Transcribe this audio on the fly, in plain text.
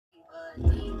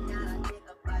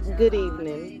good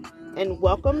evening, and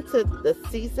welcome to the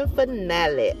season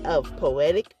finale of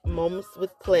Poetic Moments with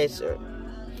Pleasure.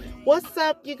 What's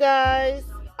up, you guys?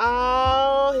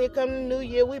 Oh, here come the new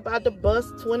year. We about to bust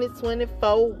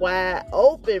 2024 wide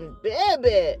open,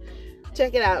 baby.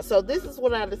 Check it out. So this is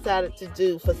what I decided to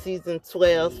do for season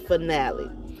 12's finale.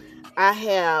 I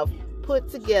have put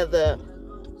together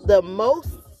the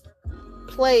most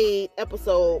played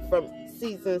episode from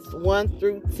seasons 1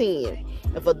 through 10.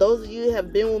 And for those of you who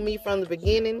have been with me from the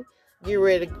beginning, get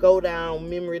ready to go down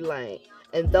memory lane.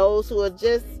 And those who are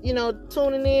just,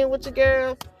 tuning in with your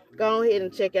girl, go ahead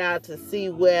and check out to see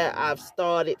where I've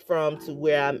started from to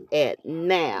where I'm at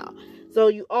now. So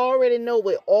you already know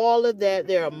with all of that,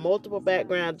 there are multiple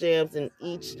background jams in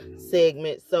each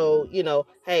segment. So,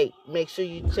 hey, make sure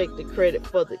you check the credit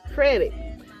for the credit.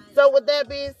 So with that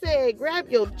being said, grab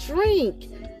your drink,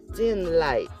 dim the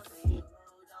lights,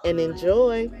 and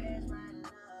enjoy.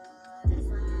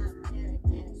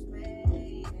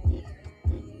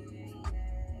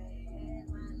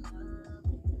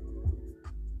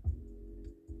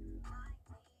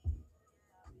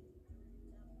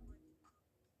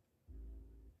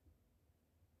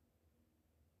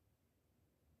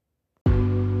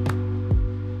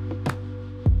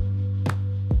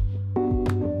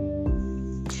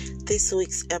 This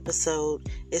week's episode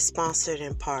is sponsored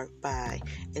in part by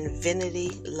Infinity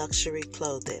Luxury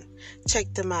Clothing.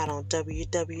 Check them out on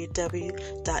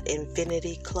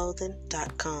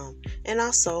www.infinityclothing.com and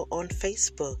also on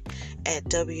Facebook at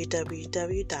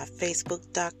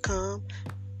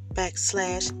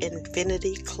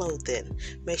www.facebook.com/Infinity Clothing.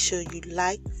 Make sure you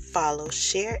like, follow,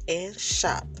 share, and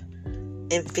shop.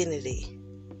 Infinity.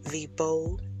 Be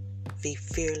bold, be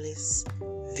fearless,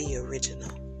 be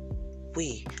original.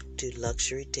 We do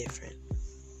luxury different.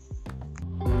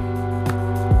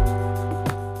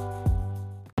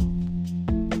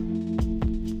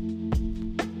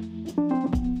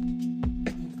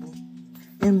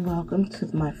 And welcome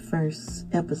to my first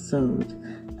episode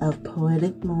of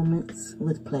Poetic Moments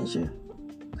with Pleasure.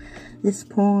 This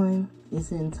poem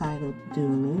is entitled Do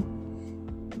Me.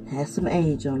 It has some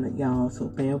age on it, y'all, so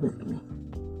bear with me.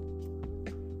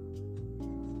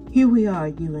 Here we are,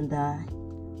 you and I.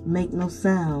 Make no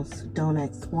sounds, don't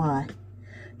ask why.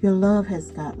 Your love has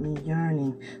got me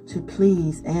yearning to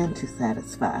please and to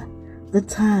satisfy. The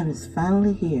time is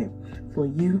finally here for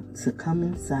you to come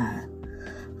inside.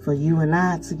 For you and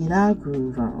I to get our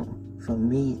groove on. For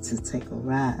me to take a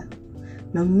ride.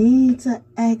 No need to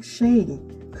act shady,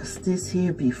 cause this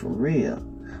here be for real.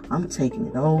 I'm taking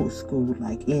it old school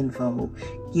like info,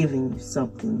 giving you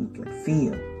something you can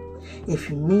feel. If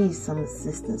you need some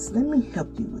assistance, let me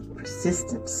help you with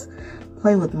persistence.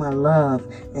 Play with my love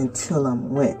until I'm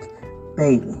wet.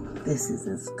 Baby, this is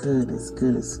as good as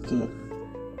get.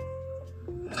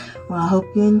 Well, I hope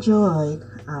you enjoyed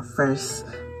our first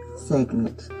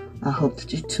segment. I hope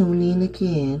that you tune in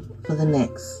again for the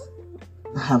next.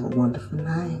 Have a wonderful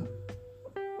night.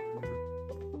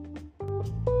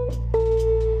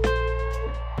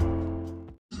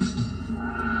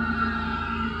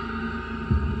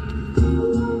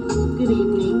 Good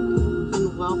evening,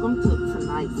 and welcome to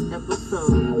tonight's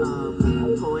episode of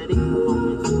Poetic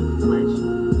Moments with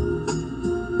Pleasure.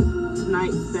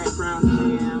 Tonight's background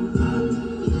jam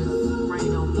is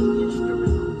Rain on Me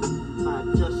Instrumental by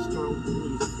Just Stroke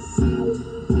Music.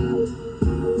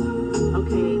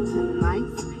 Okay,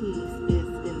 tonight's piece is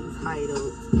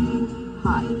entitled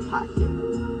Hot Pocket.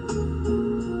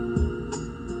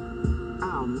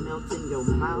 I'll melt in your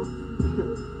mouth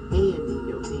and in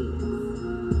your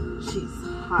hands. She's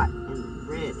hot and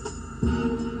ready.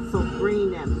 So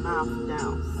bring that mouth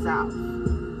down south.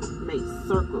 Make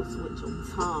circles with your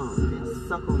tongue and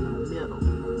suck on the middle.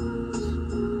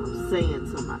 I'm saying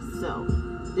to myself,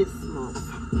 this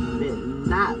motherfucker better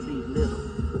not be little.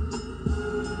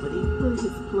 But he put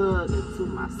his plug into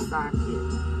my socket.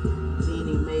 Then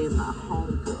he made my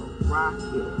homegirl rock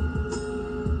it.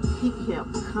 He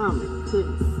kept coming,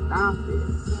 couldn't stop it.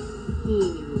 He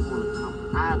ain't even want to come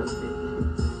out of it.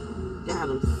 Got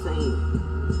him saying,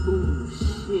 ooh,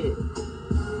 shit,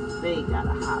 they got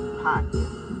a hot pocket.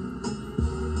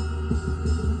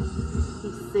 He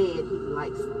said he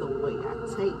likes the way I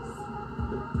taste.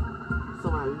 So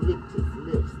I licked his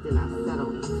lips, then I sat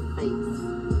on his face.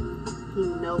 He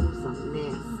knows I'm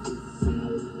nasty.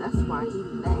 That's why he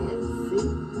laughs, see?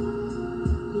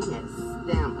 He has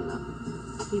stamina.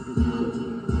 He be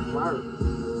putting work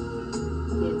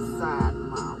inside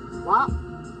my wop.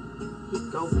 He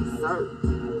go berserk.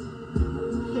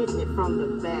 Hitting it from the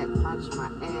back, watch my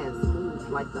ass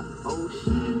move like the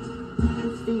ocean.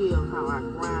 Feel how I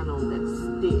grind on that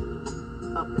stick.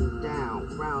 up and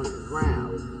down, round and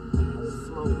round,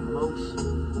 slow motion.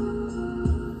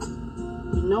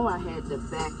 You know I had to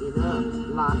back it up,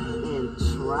 lock and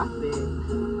drop it.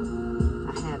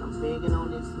 I had him begging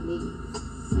on his knees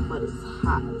for this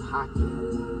hot pocket.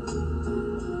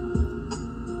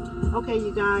 Okay,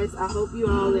 you guys, I hope you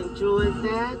all enjoyed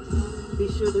that. Be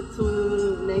sure to tune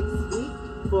in next week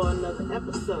for another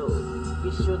episode.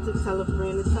 Be sure to tell a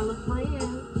friend to tell a friend.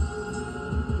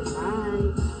 Good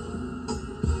night.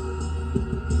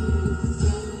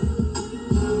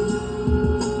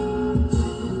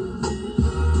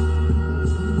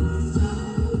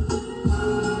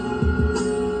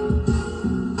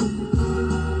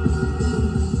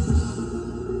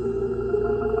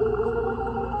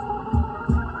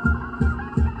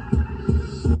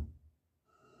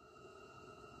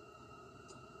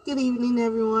 Good evening,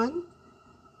 everyone.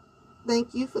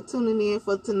 Thank you for tuning in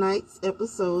for tonight's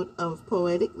episode of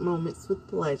Poetic Moments with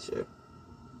Pleasure.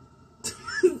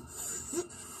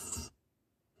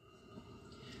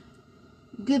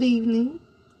 Good evening.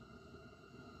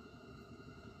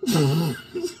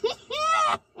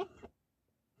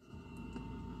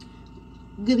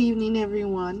 Good evening,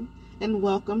 everyone, and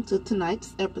welcome to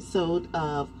tonight's episode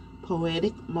of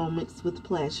Poetic Moments with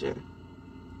Pleasure.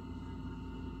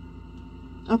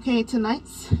 Okay,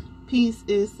 tonight's piece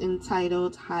is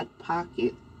entitled Hot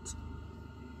Pocket.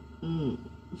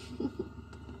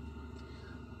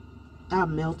 I'll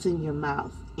melt in your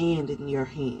mouth and in your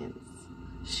hands.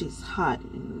 She's hot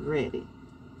and ready.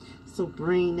 So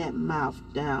bring that mouth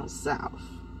down south.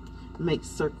 Make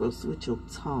circles with your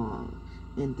tongue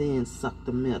and then suck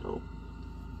the middle.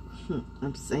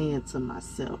 I'm saying to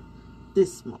myself,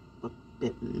 this motherfucker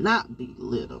better not be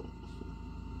little.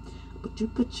 But you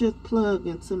put your plug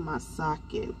into my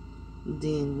socket,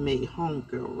 then made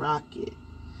homegirl rock it.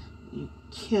 You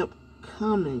kept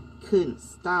coming, couldn't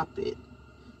stop it.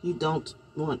 You don't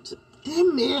want to.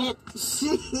 Damn it!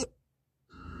 Shit.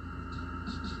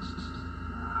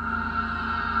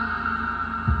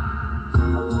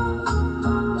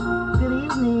 Good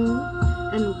evening,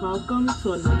 and welcome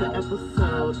to another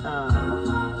episode of.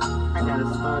 I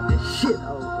gotta start this shit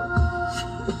over.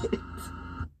 Shit.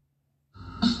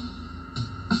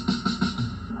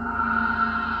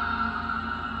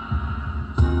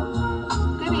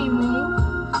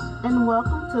 And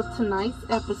welcome to tonight's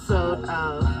episode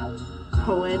of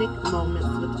Poetic Moments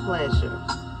with Pleasure.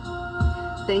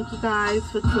 Thank you guys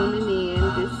for tuning in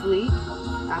this week.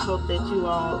 I hope that you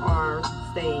all are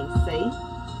staying safe.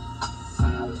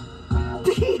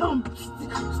 Damn!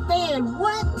 Staying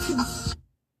what?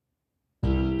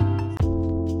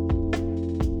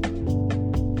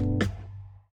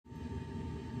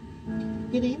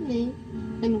 Good evening,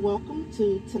 and welcome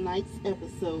to tonight's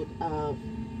episode of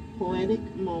Poetic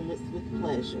Moments with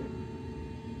Pleasure.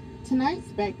 Tonight's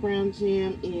background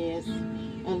jam is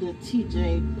a little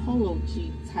TJ Polo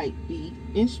G type beat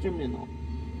instrumental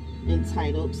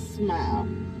entitled Smile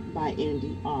by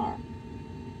Andy R.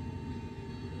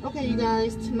 Okay, you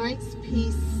guys, tonight's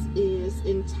piece is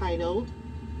entitled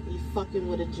You Fucking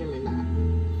With a Gemini.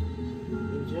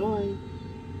 Enjoy.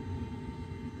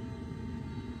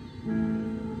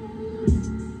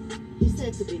 He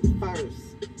said to be first,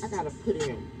 I gotta put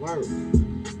in work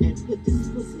and put this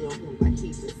pussy on him like he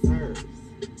deserves.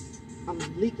 I'm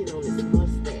leaking on his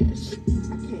mustache.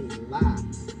 I can't lie.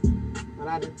 But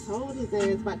I done told his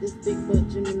ass about this big butt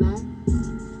Gemini.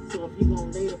 So if you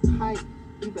gonna lay the pipe,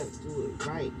 you better do it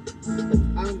right. Because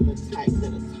I'm the type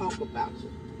that'll talk about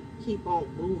you. Keep on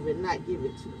moving, not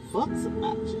giving two fucks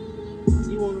about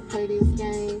you. You wanna play this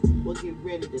game? Well, get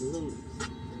ready to lose.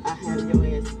 I have your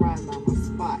ass riding on my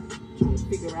spot, trying to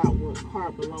figure out what car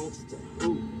belongs to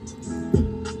who.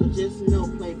 But just know,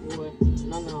 playboy,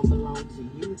 none of them belong to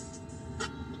you.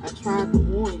 I tried to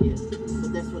warn you,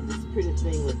 but that's what this pretty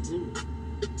thing will do.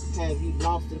 Have you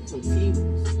lost and confused.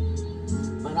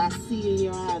 But I see in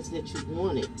your eyes that you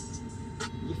want it.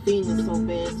 You're feeling so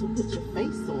bad, so put your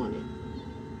face on it.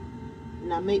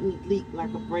 Now make me leak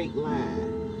like a brake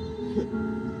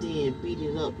line. Then beat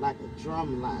it up like a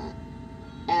drum line.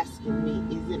 Asking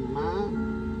me, is it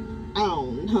mine? I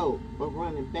don't know, but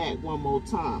running back one more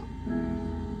time.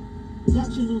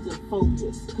 Got you losing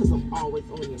focus, cause I'm always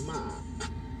on your mind.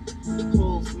 The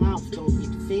closed mouth don't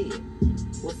get fed.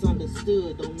 What's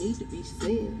understood don't need to be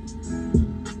said.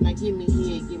 Now give me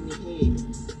head.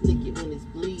 Lick it when it's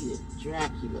bleeding.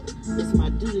 Dracula, it's my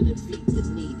duty to feed the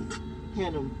needy.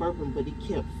 Had him burping, but he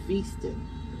kept feasting.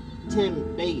 Tammy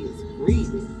Bay is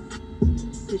breathing.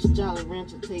 This Jolly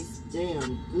Rancher tastes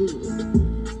damn good.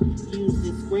 Use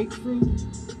this grapefruit?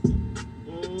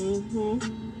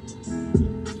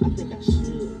 I think I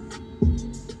should.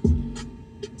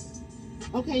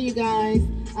 Okay, you guys,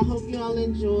 I hope you all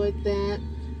enjoyed that.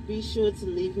 Be sure to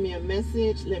leave me a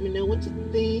message. Let me know what you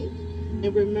think.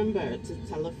 And remember to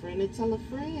tell a friend and tell a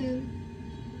friend.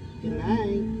 Good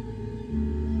night.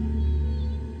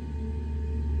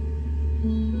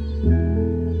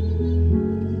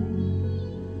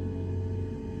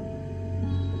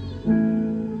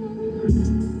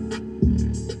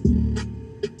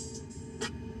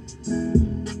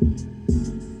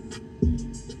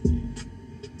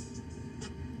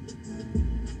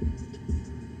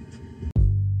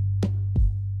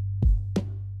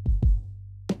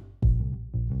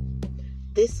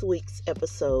 This week's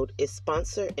episode is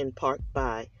sponsored in part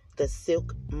by The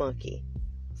Silk Monkey.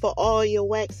 For all your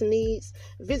wax needs,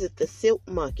 visit The Silk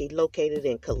Monkey located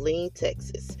in Killeen,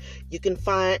 Texas. You can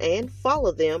find and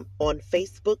follow them on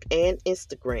Facebook and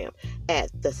Instagram at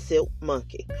The Silk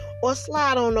Monkey, or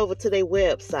slide on over to their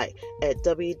website at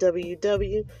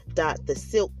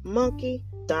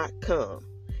www.thesilkmonkey.com.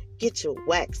 Get your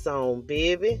wax on,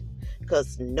 baby,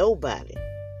 because nobody,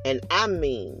 and I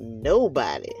mean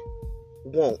nobody,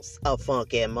 wants a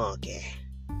funky monkey.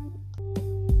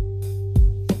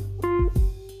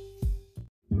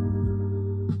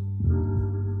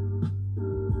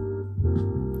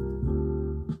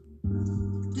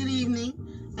 Good evening,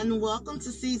 and welcome to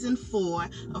season 4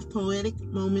 of Poetic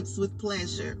Moments with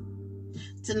Pleasure.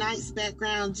 Tonight's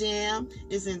background jam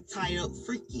is entitled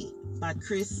Freaky by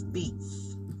Chris Beats.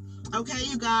 Okay,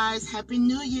 you guys, Happy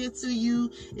New Year to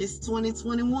you. It's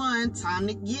 2021. Time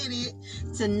to get it.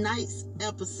 Tonight's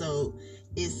episode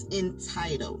is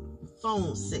entitled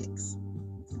Phone Sex.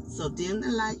 So dim the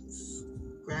lights,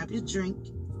 grab your drink,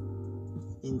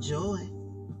 enjoy.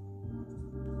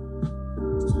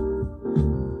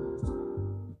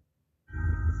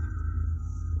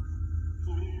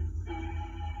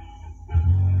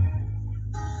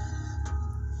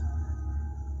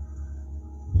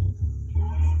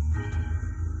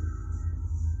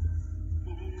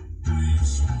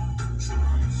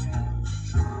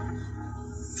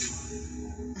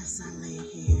 As I lay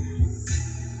here,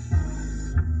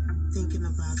 thinking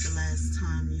about the last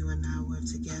time you and I were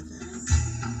together,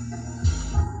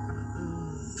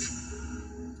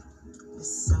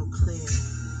 it's so clear,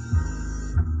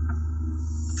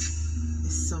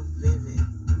 it's so vivid.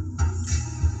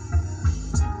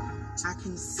 I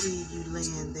can see you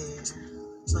laying there,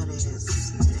 but as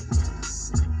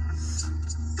victims.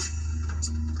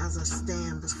 As I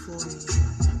stand before you,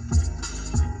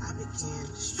 I began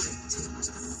to strip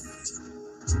tease,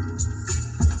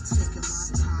 taking my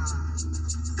time,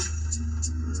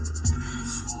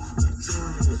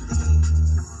 doing it with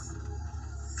ease.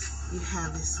 You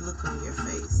have this look on your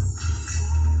face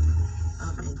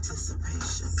of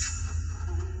anticipation.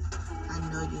 I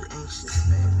know you anxious,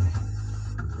 baby,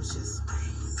 but just wait.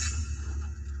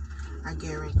 I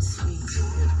guarantee you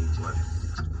it'll be worth it.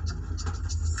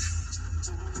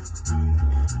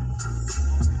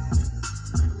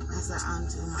 As I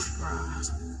undo my bra,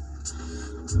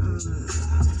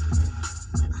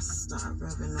 I start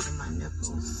rubbing on my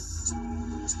nipples.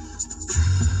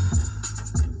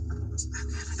 I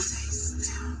gotta taste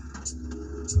them.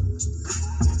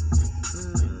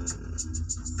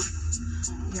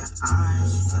 Your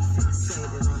eyes are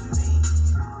fixated on me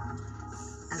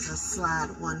as I slide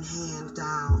one hand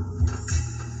down,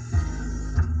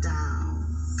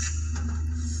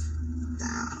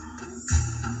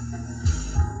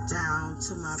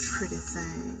 to my pretty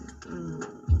thing.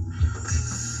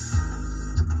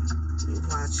 You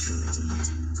watching me.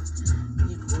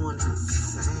 You going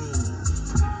insane.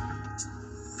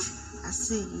 I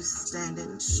see you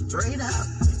standing straight up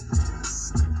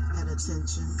at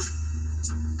attention.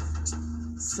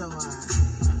 So I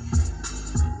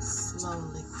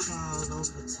slowly crawl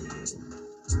over to you.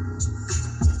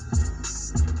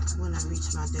 When I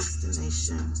reach my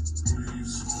destination,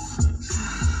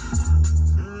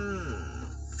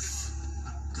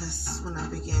 that's when I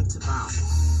began to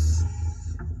bounce.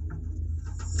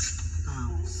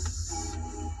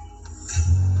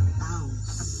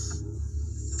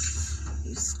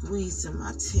 You squeezing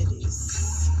my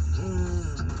titties.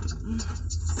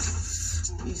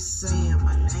 You saying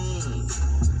my name.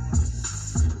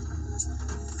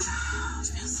 It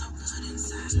feels so good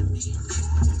inside of me.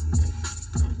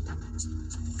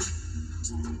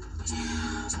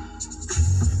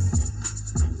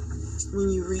 When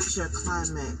you reach your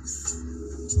climax,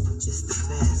 it's the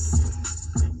best.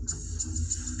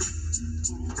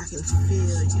 I can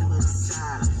feel you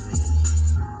inside of me.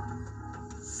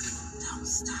 Don't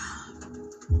stop.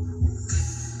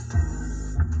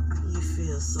 You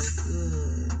feel so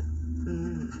good.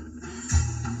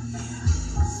 Yeah.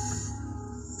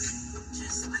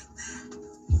 Just like that.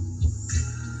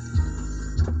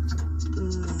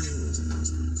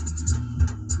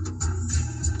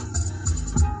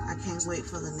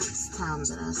 for the next time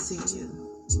that I see you.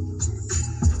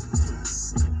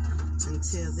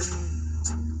 Until then,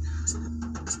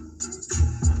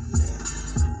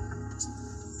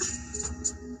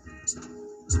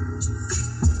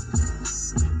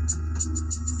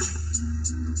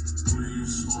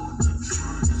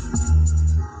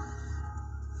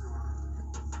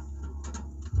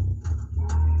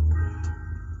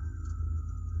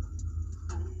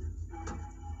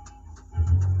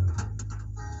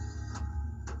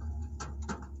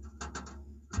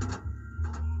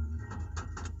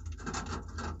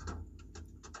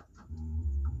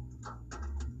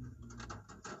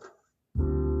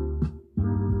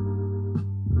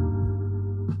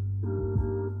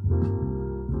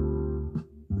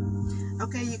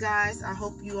 okay, you guys, I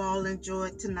hope you all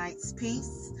enjoyed tonight's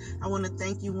piece. I want to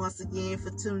thank you once again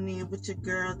for tuning in with your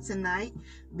girl tonight.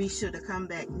 Be sure to come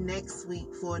back next week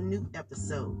for a new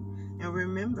episode. And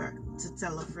remember to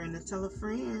tell a friend to tell a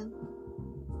friend.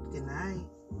 Good night.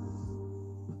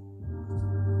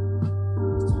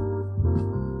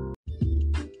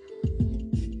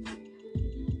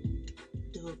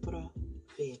 Dobra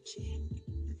večer,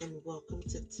 and welcome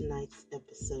to tonight's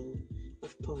episode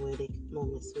of Poetic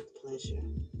Moments with Pleasure.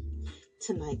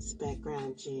 Tonight's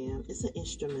background jam is an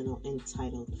instrumental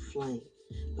entitled Flame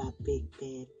by Big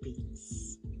Bad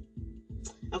Beats.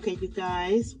 Okay, you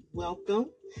guys, welcome,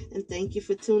 and thank you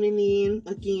for tuning in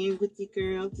again with your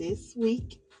girl this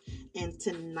week. And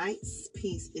tonight's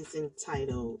piece is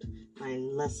entitled My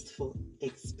Lustful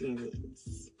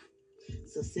Experience.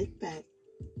 So sit back,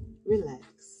 relax,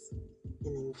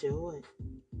 and enjoy.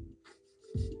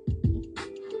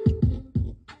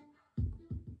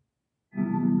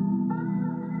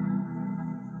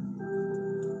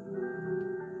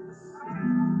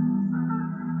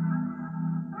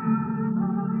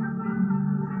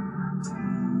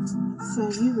 So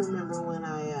you remember when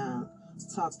I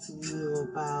talked to you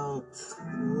about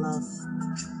lust?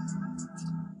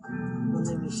 Well,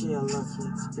 let me share a lustful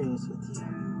experience with you.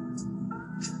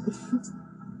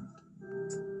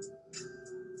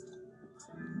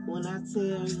 When I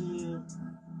tell you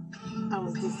I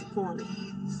was disappointed,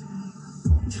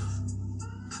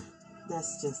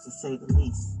 that's just to say the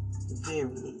least, the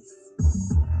very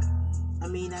least. I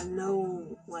mean, I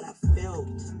know what I felt,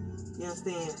 you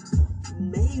understand?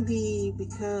 Maybe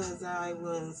because I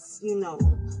was,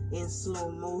 in slow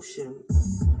motion,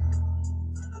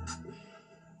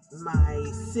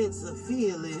 my sense of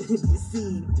feeling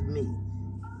deceived me,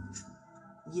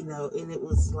 and it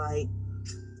was like,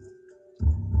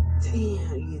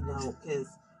 damn, because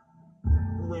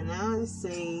when I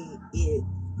say it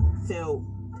felt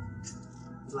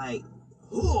like,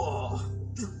 whoa,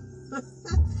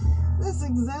 that's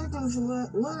exactly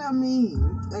what I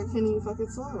mean. I can't even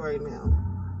fucking talk right now.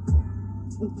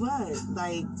 But,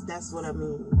 that's what I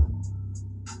mean.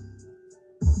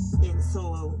 And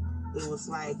so, it was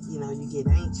like, you get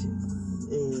anxious.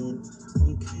 And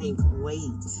you can't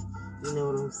wait, you know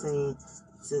what I'm saying,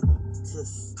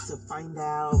 to find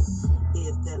out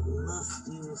if that lust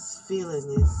you was feeling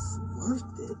is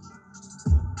worth it.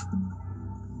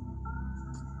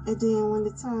 And then when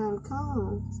the time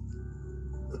comes,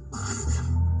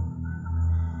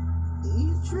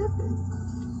 you tripping.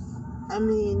 I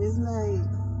mean, it's like,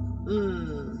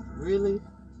 really?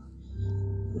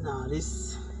 No,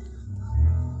 this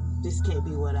can't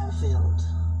be what I felt.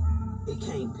 It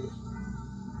can't be.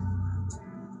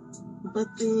 But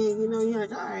then, you're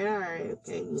like, all right,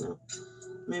 okay,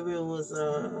 maybe it was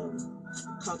a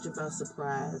caught you by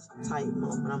surprise type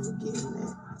moment. I'm getting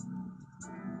that.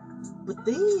 But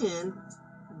then,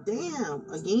 damn,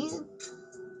 again,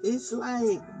 it's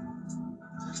like,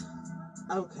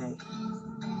 okay.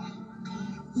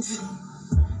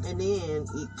 And then,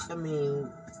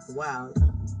 wow,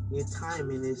 your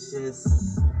timing is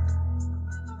just,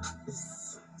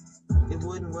 it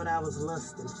wasn't what I was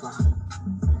lusting for.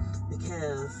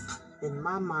 Because in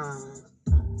my mind,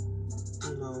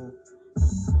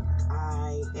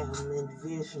 I am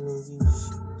envisioning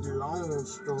you long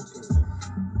stroking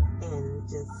and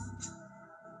just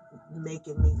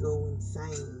making me go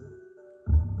insane.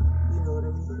 You know what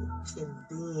I mean? And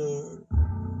then,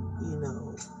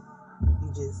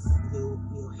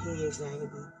 your head game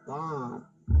be bomb.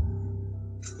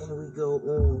 And we go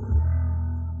on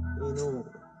and on,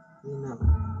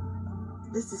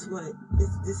 This is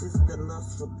the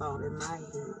lustful thought in my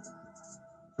head.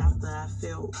 After I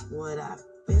felt what I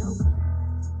felt.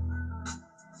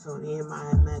 So then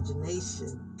my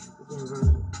imagination began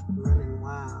running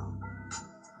wild.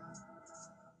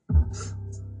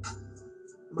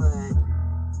 But,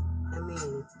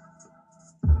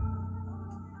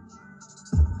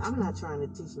 I'm not trying to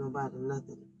teach nobody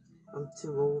nothing. I'm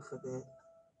too old for that.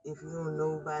 If you don't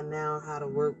know by now how to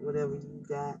work whatever you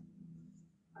got.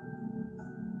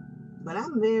 But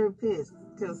I'm very pissed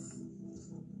because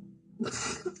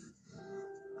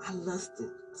I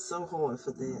lusted so hard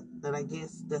for that I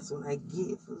guess that's what I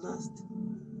get for lusting.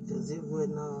 Because it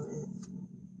wasn't all that.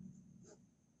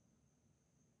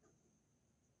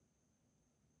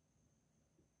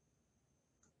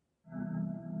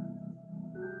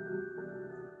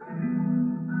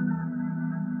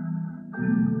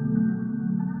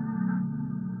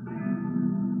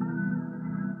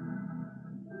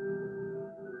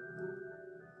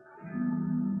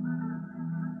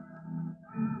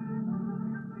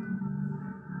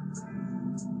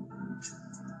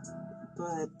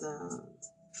 But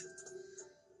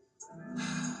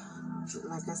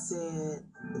like I said,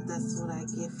 that's what I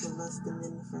get for lusting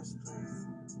in the first place.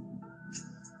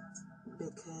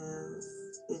 Because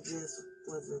it just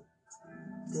wasn't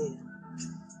there.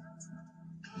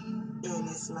 And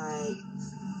it's like,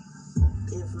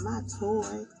 if my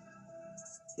toy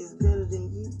is better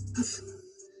than you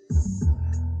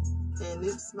and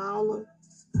it's smaller,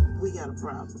 we got a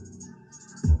problem.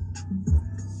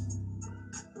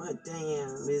 But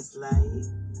damn, it's like,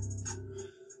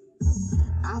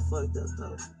 I fucked up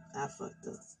though. I fucked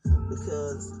up.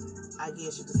 Because I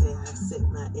guess you could say I set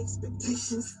my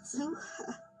expectations too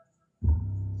high.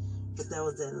 But that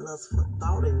was that lustful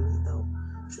thought in me though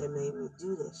that made me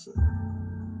do that shit.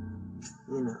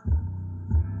 You know.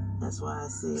 That's why I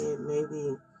said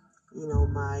maybe, you know,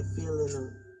 my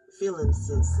feeling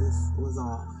senses was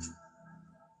off.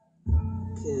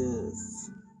 Cause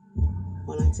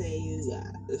when I tell you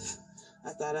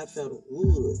I thought I felt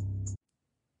wood.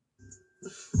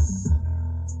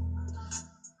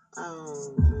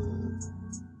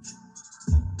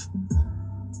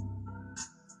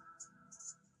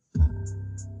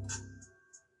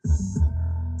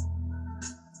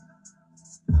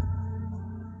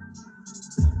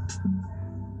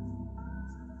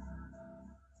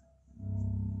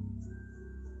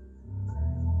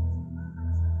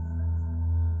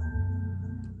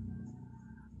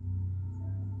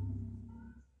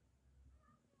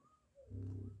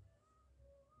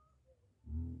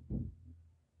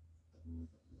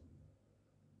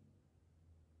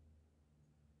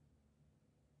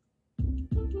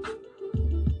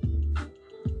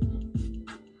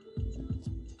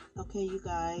 Okay, you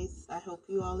guys, I hope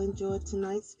you all enjoyed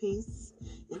tonight's piece.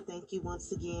 And thank you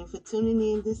once again for tuning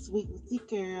in this week with your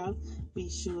girl. Be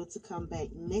sure to come back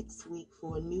next week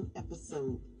for a new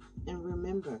episode. And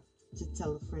remember to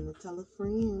tell a friend to tell a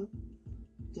friend.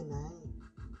 Good night.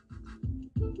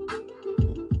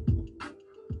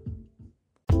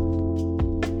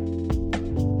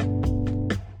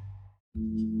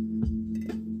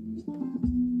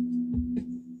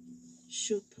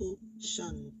 Shupu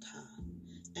Shanta,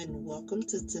 and welcome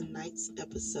to tonight's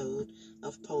episode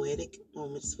of Poetic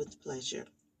Moments with Pleasure.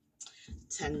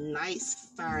 Tonight's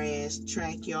fire-ass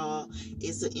track, y'all,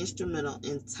 is an instrumental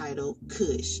entitled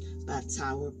Kush by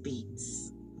Tower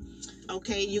Beats.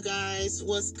 Okay, you guys,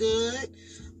 what's good?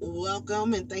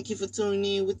 Welcome, and thank you for tuning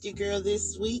in with your girl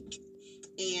this week.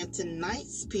 And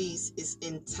tonight's piece is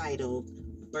entitled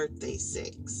Birthday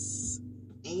Sex.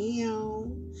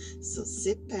 So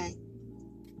sit back,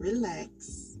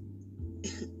 relax,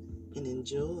 and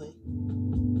enjoy.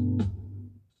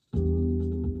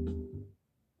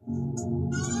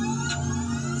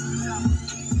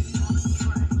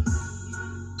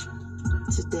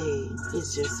 Today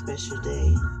is your special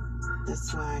day.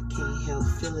 That's why I can't help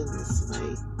feeling this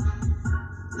way.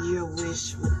 Your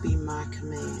wish would be my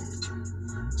command.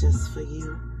 Just for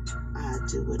you, I'd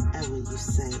do whatever you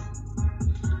say.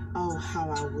 Oh, how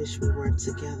I wish we were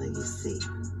together, you see,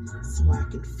 so I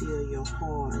can feel your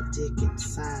hard dick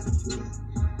inside of me.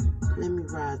 Let me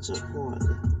ride your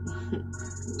Harley.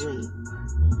 Wink.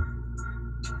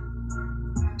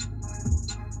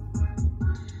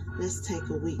 Let's take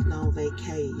a week-long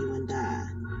vacay, you and I,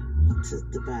 to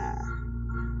Dubai.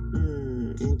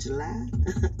 In July?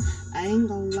 I ain't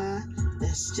gonna lie,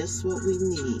 that's just what we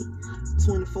need.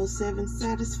 24/7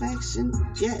 satisfaction?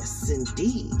 Yes,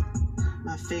 indeed.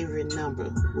 My favorite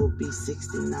number will be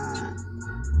 69,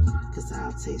 'cause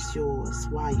I'll taste yours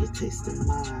while you're tasting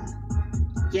mine.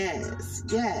 Yes,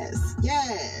 yes,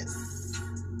 yes.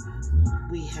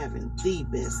 We having the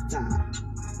best time.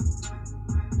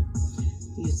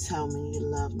 You tell me you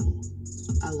love me.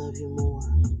 I love you more.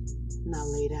 Now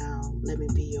lay down. Let me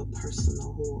be your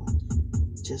personal whore.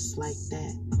 Just like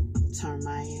that. Turn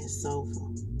my ass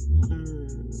over.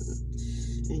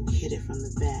 And hit it from the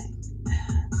back.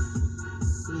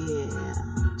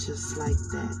 Yeah, just like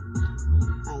that.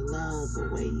 I love the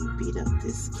way you beat up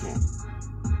this cat.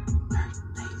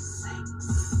 Birthday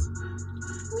sex.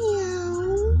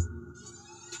 Meow.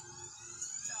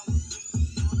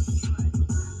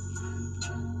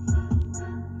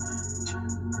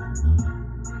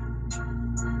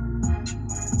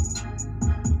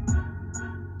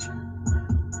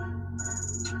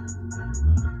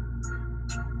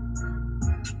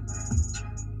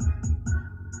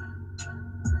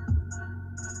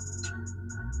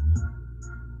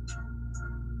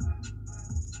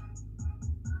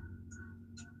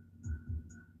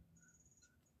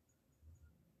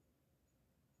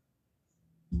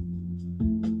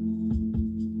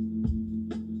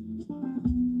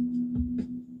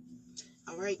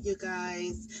 Alright, you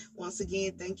guys, once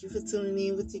again, thank you for tuning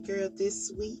in with your girl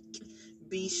this week.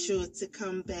 Be sure to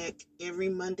come back every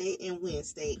Monday and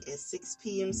Wednesday at 6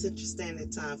 p.m. Central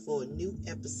Standard Time for a new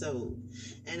episode.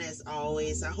 And as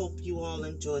always, I hope you all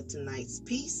enjoyed tonight's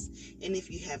piece. And if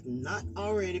you have not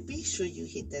already, be sure you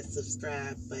hit that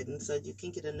subscribe button so you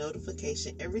can get a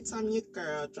notification every time your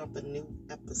girl drop a new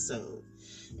episode.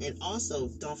 And also,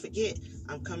 don't forget,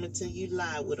 I'm coming to you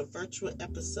live with a virtual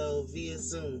episode via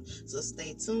Zoom. So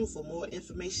stay tuned for more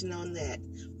information on that.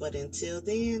 But until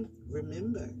then,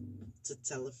 remember to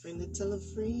tell a friend to tell a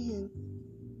friend.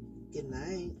 Good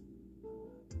night.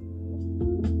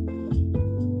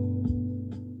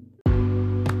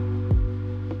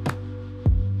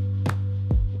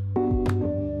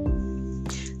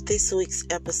 This week's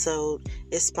episode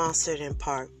is sponsored in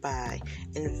part by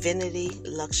Infinity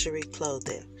Luxury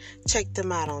Clothing. Check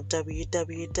them out on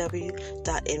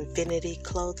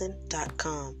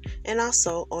www.infinityclothing.com and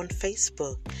also on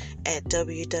Facebook at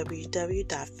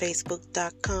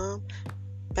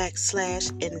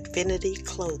www.facebook.com/Infinity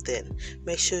Clothing.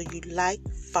 Make sure you like,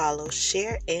 follow,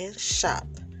 share, and shop.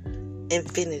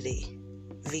 Infinity.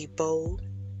 Be bold,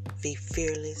 be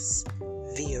fearless,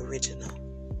 be original.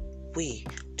 We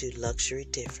do luxury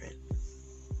different.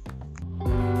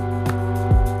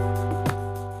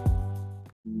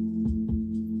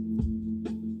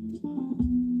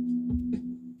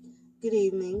 Good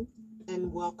evening,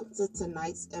 and welcome to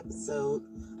tonight's episode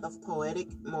of Poetic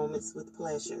Moments with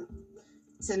Pleasure.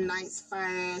 Tonight's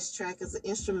fire-ass track is an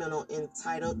instrumental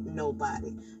entitled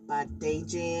Nobody by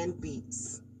Dejan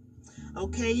Beats.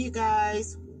 Okay, you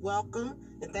guys, welcome,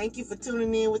 and thank you for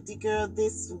tuning in with your girl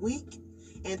this week.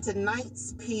 And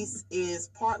tonight's piece is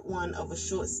part 1 of a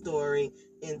short story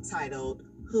entitled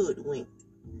Hoodwinked.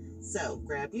 So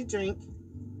grab your drink,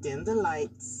 dim the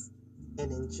lights,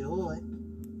 and enjoy.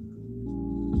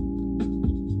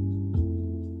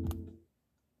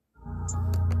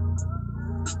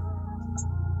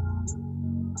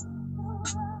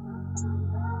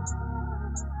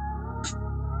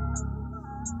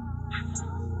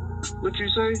 What you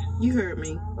say? You heard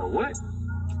me. A what?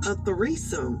 A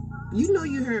threesome. You know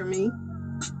you heard me.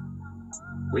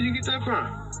 Where you get that from?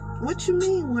 What you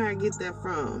mean where I get that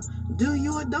from? Do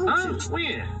you or don't you?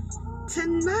 When?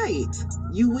 Tonight.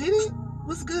 You with it?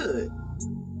 What's good?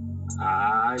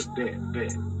 I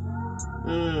bet.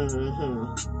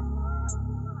 Mm-hmm.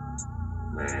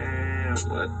 Man,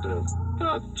 what the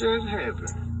fuck just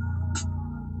happened?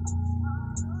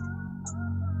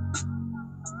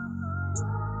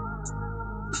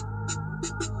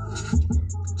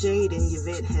 Jade and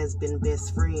Yvette has been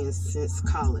best friends since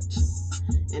college.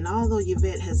 And although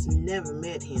Yvette has never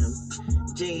met him,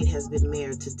 Jade has been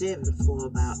married to Devin for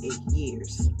about 8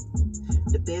 years.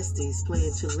 The besties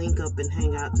plan to link up and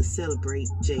hang out to celebrate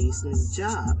Jade's new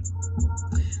job.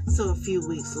 So a few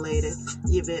weeks later,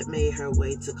 Yvette made her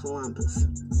way to Columbus.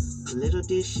 Little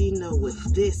did she know what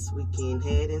this weekend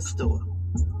had in store.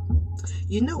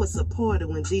 You know it's a party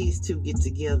when these two get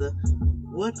together.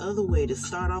 What other way to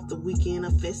start off the weekend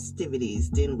of festivities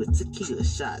than with tequila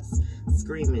shots,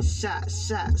 screaming shots,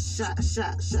 shots, shots,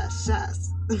 shots, shots,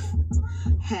 shots.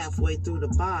 Halfway through the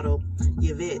bottle,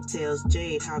 Yvette tells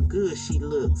Jade how good she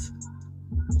looks.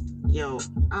 Yo,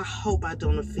 I hope I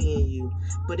don't offend you,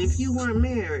 but if you weren't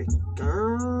married,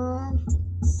 girl...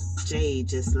 Jade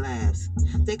just laughs.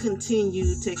 They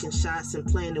continue taking shots and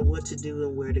planning what to do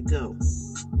and where to go.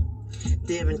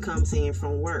 Devin comes in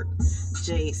from work.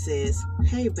 Jade says,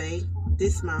 "Hey babe,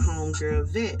 this my homegirl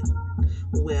Yvette."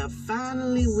 "Well,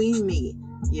 finally we meet,"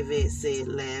 Yvette said,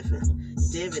 laughing.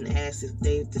 Devin asked if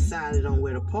they decided on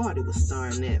where the party was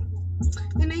starting at.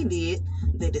 And they did.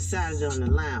 They decided on the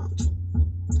lounge.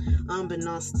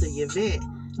 Unbeknownst to Yvette,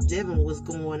 Devin was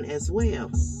going as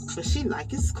well. But she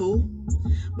like, it's cool.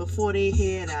 Before they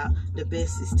head out, the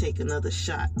besties take another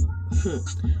shot.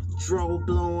 Dro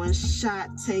blowing,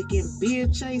 shot taking, beer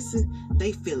chasing.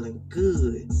 They feeling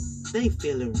good. They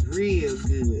feeling real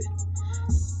good.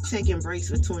 Taking breaks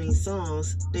between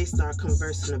songs, they start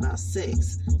conversing about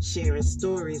sex, sharing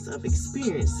stories of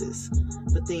experiences.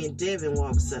 But then Devin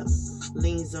walks up,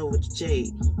 leans over to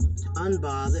Jade.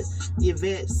 Unbothered,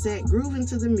 Yvette sat grooving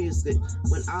to the music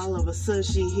when all of a sudden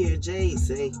she hears Jade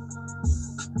say,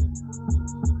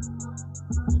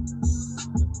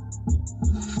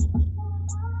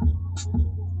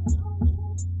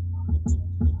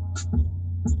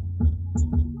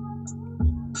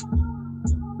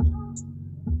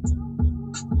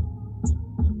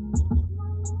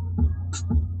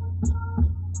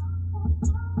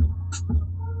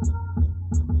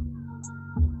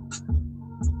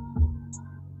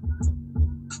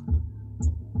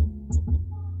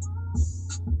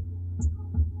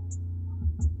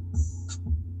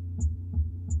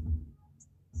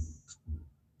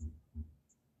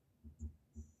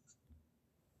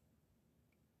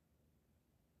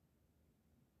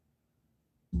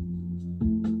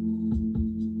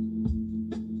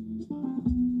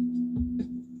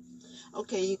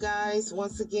 okay, you guys,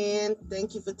 once again,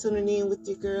 thank you for tuning in with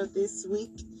your girl this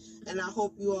week. And I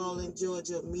hope you all enjoyed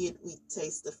your midweek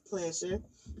taste of pleasure.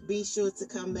 Be sure to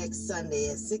come back Sunday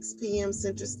at 6 p.m.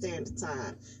 Central Standard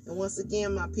Time. And once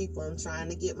again, my people, I'm trying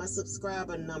to get my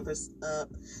subscriber numbers up.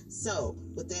 So,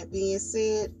 with that being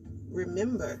said,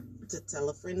 remember to tell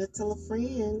a friend to tell a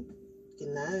friend. Good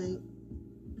night.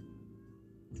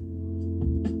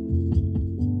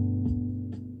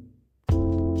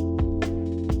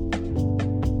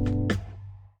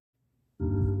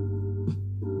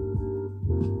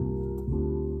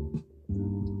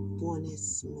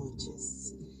 Buenas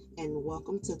noches, and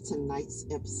welcome to tonight's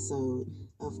episode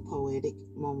of Poetic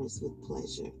Moments with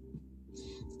Pleasure.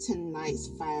 Tonight's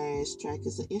fire-ass track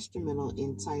is an instrumental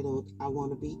entitled I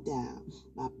Wanna Be Down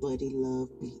by Buddy Love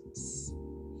Beats.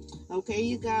 Okay,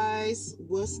 you guys,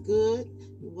 what's good?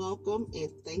 Welcome,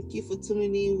 and thank you for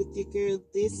tuning in with your girl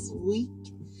this week.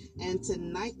 And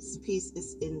tonight's piece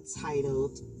is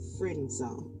entitled Friend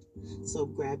Zone. So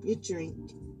grab your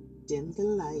drink, dim the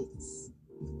lights,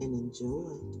 and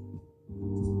enjoy.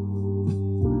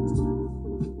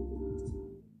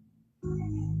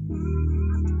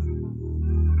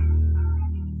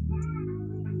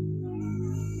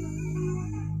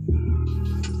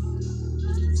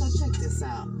 So check this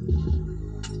out.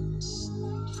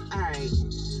 Alright,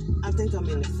 I think I'm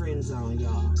in the friend zone,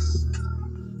 y'all.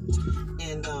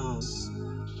 And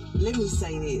let me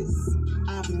say this.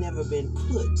 I've never been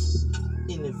put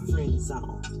in the friend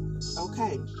zone.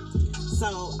 Okay?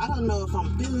 So, I don't know if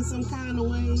I'm feeling some kind of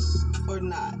way or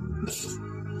not.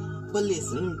 But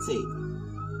listen, let me tell you.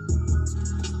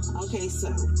 Okay, so,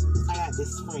 I got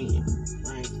this friend,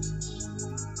 right?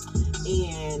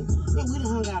 And yeah, we done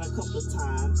hung out a couple of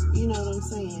times. You know what I'm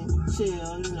saying?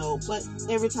 Chill, you know. But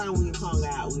every time we've hung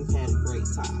out, we've had a great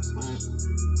time, right?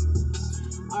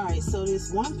 Alright, so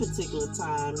this one particular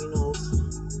time, you know,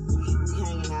 we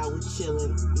hanging out, we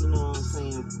chilling, you know what I'm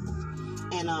saying?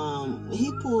 And he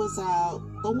pulls out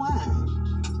the wine,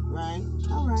 right?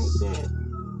 All right, bet.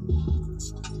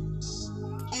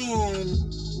 And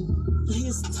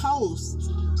his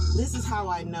toast, this is how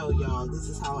I know, y'all. This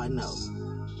is how I know.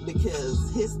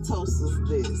 Because his toast was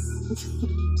this.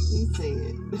 He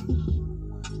said,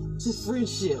 to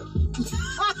friendship.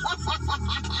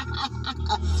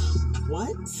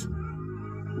 What?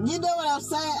 You know what I'm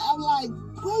saying? I'm like,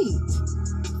 wait,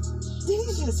 did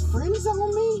he just friend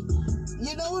zone me?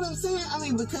 You know what I'm saying? I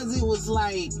mean, because it was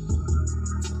like,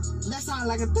 that's all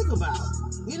I can think about.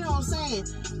 You know what I'm saying?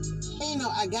 And, you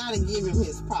know, I gotta give him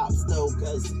his props, though,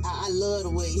 because I love the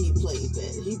way he played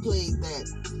that. He played that.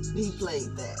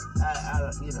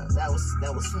 You know, that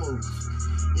was smooth.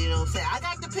 You know what I'm saying? I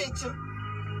got the picture.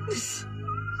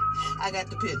 I got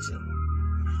the picture.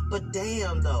 But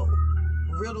damn, though,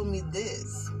 riddle me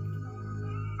this.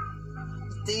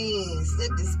 Things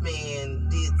that this man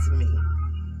did to me.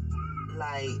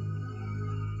 Like,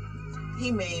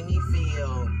 he made me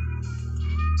feel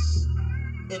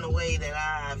in a way that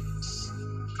I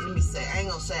ain't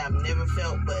gonna say I've never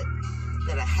felt, but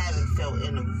that I haven't felt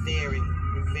in a very,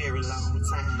 very long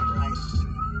time, right?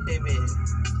 Baby.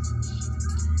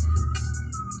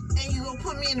 And you gonna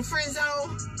put me in the friend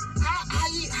zone? How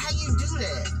you do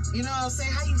that? You know what I'm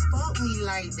saying? How you fuck me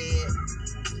like that?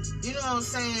 You know what I'm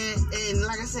saying? And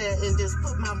like I said, and just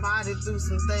put my body through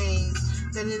some things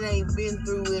that it ain't been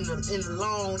through in a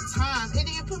long time, and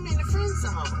then put me in the friend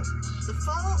zone. The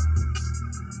fuck?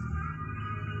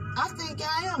 I think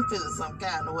I am feeling some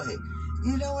kind of way.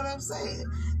 You know what I'm saying?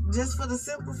 Just for the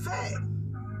simple fact,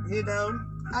 you know?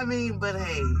 I mean, but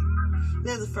hey,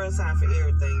 there's a first time for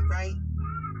everything, right?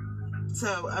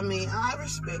 So, I mean, I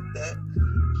respect that.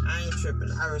 I ain't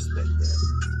tripping. I respect that.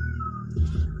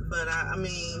 But I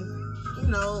mean, you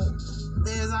know,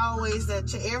 there's always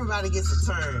that everybody gets a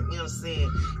turn. You know what I'm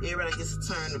saying? Everybody gets a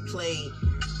turn to play.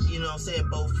 You know what I'm saying?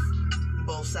 Both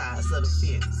sides of the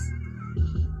fence.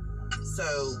 So,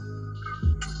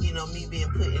 you know, me being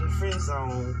put in the friend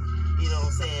zone, you know what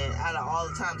I'm saying? Out of all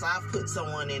the times I've put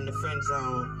someone in the friend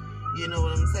zone, you know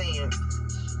what I'm saying?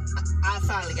 I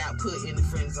finally got put in the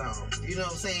friend zone. You know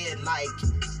what I'm saying? Like,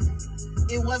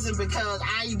 it wasn't because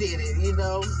I did it, you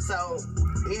know? So,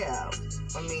 yeah.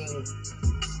 I mean,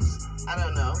 I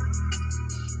don't know.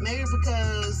 Maybe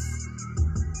because,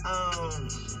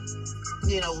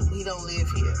 you know, we don't live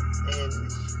here.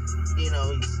 And, you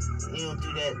know, you don't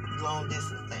do that long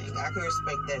distance thing. I could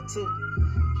respect that too.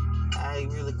 I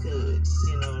really could.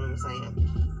 You know what I'm saying?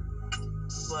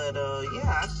 But,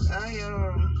 yeah,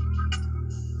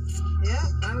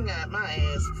 I done got my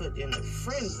ass put in the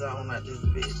friend zone out this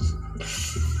bitch.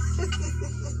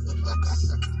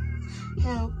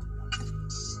 Help.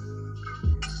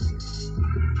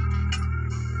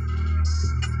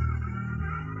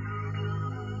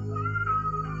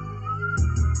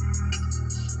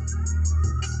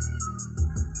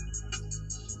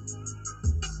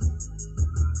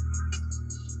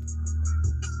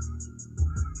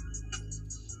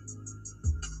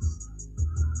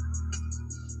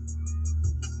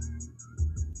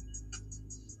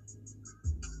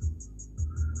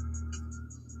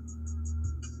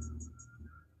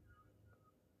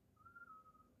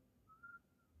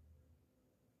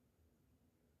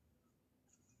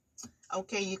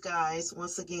 Okay, you guys,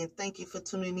 once again, thank you for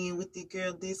tuning in with your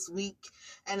girl this week.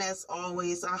 And as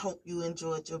always, I hope you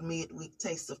enjoyed your midweek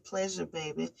taste of pleasure,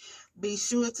 baby. Be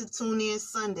sure to tune in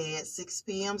Sunday at 6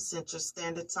 p.m. Central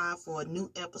Standard Time for a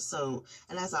new episode.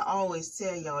 And as I always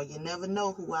tell y'all, you never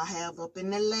know who I have up in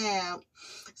the lab.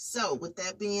 So, with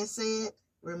that being said,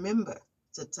 remember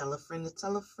to tell a friend to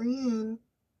tell a friend.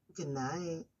 Good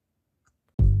night.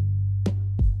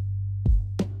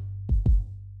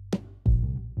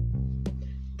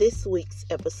 This week's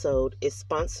episode is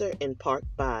sponsored in part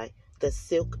by The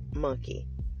Silk Monkey.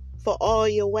 For all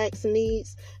your wax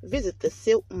needs, visit The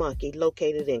Silk Monkey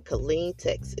located in Killeen,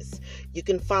 Texas. You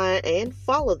can find and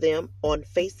follow them on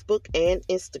Facebook and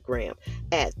Instagram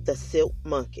at The Silk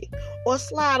Monkey, or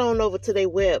slide on over to their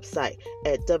website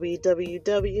at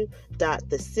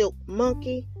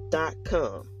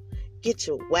www.thesilkmonkey.com. Get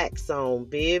your wax on,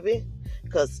 baby,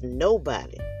 because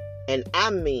nobody, and I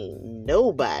mean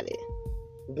nobody,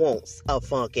 wants a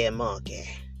funky monkey.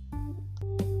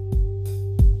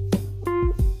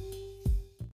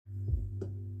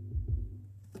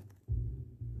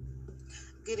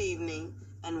 Good evening,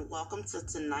 and welcome to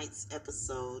tonight's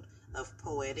episode of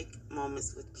Poetic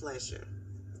Moments with Pleasure.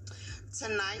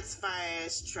 Tonight's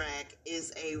fire-ass track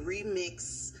is a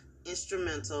remix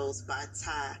instrumentals by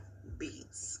Ty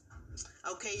Beats.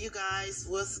 Okay, you guys,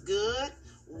 what's good?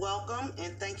 Welcome,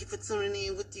 and thank you for tuning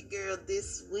in with your girl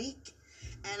this week.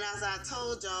 And as I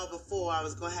told y'all before, I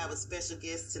was going to have a special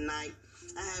guest tonight.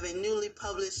 I have a newly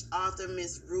published author,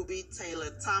 Miss Ruby Taylor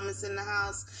Thomas, in the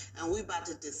house, and we about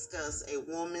to discuss a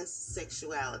woman's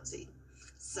sexuality.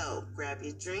 So, grab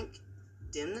your drink,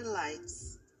 dim the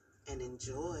lights, and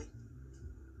enjoy.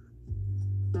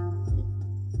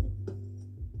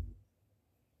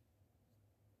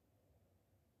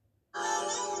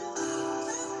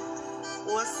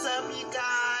 What's up, you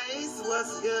guys?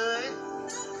 What's good?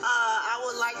 I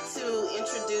would like to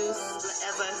introduce,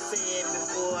 as I said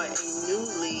before, a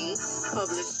newly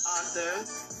published author,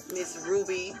 Miss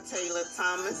Ruby Taylor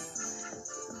Thomas.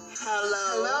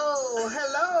 Hello.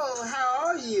 Hello. How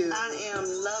are you? I am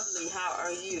lovely. How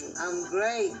are you? I'm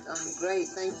great.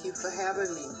 Thank you for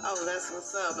having me. Oh, that's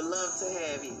what's up. I'd love to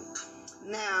have you.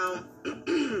 Now,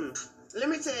 let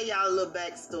me tell y'all a little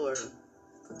backstory.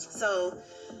 So,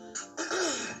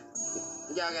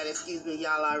 y'all gotta excuse me.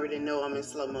 Y'all already know I'm in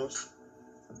slow motion.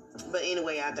 But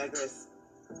anyway, I digress.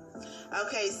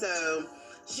 Okay, so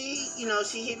she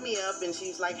hit me up and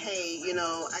she's like, hey, I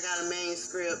got a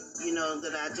manuscript,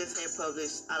 that I just had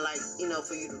published. I like,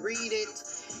 for you to read it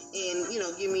and,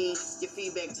 give me your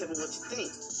feedback, tell me what you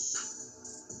think.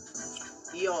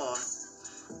 Y'all,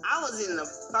 I was in the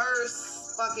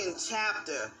first fucking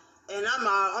chapter and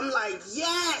I'm like,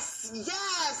 yes,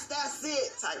 that's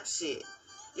it type shit.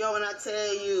 Yo, when I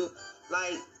tell you,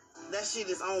 like, that shit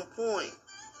is on point.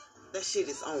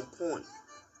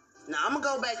 Now, I'm going to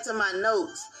go back to my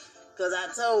notes, because I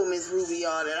told Miss Ruby,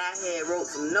 y'all, that I had wrote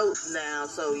some notes down,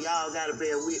 so y'all got to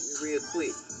bear with me real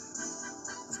quick.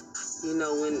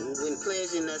 When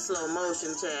pleasure in that slow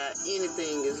motion, child,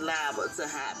 anything is liable to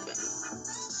happen.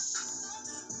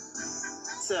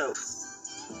 So,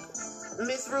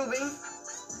 Miss Ruby,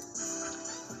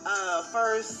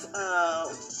 First,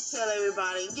 tell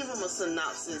everybody, give them a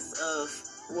synopsis of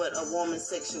what a woman's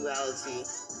sexuality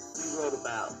you wrote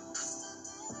about.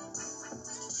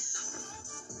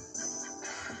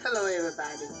 Hello,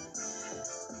 everybody.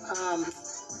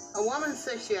 A woman's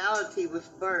sexuality was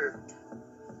birthed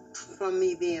from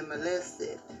me being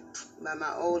molested by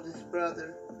my oldest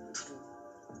brother,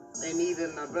 and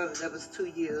even my brother that was 2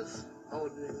 years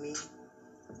older than me,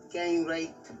 gang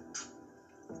raped,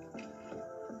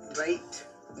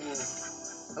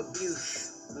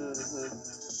 abuse,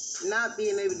 not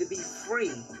being able to be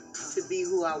free to be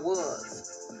who I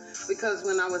was. Because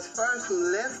when I was first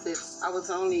molested, I was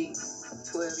only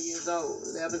 12 years old,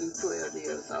 11, 12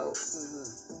 years old.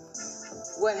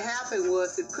 What happened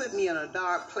was it put me in a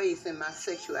dark place in my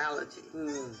sexuality.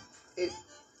 It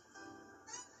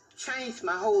changed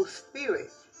my whole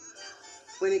spirit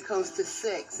when it comes to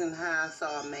sex and how I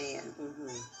saw a man.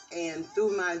 And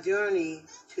through my journey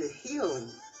to healing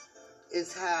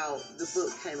is how the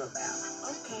book came about.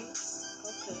 Okay.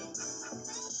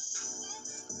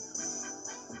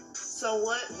 So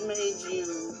what made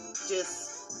you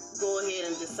just go ahead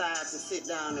and decide to sit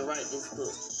down and write this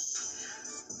book?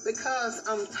 Because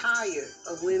I'm tired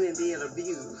of women being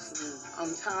abused.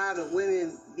 I'm tired of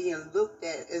women being looked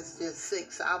at as just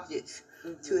sex objects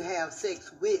to have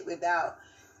sex with without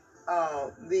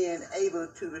being able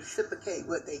to reciprocate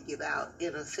what they give out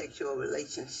in a sexual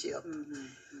relationship.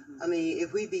 I mean,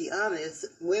 if we be honest,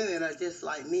 women are just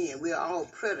like men. We are all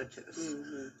predators.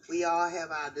 We all have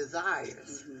our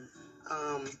desires.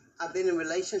 I've been in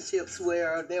relationships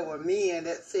where there were men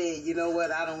that said, you know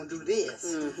what, I don't do this.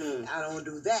 I don't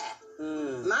do that.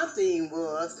 My thing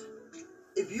was,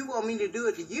 if you want me to do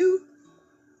it to you,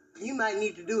 you might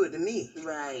need to do it to me.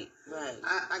 Right.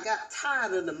 I got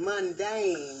tired of the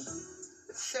mundane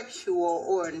sexual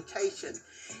orientation.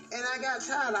 And I got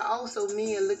tired of also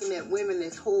men looking at women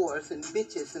as whores and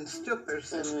bitches and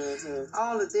strippers and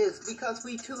all of this, because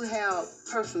we too have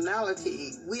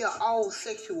personality. We are all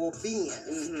sexual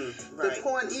beings. The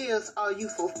point is, are you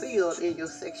fulfilled in your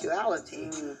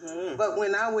sexuality? But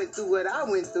when I went through what I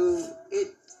went through,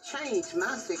 it changed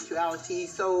my sexuality.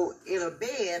 So in a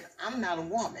bed, I'm not a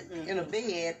woman. In a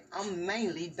bed, I'm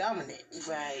mainly dominant.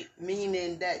 Right.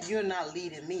 Meaning that you're not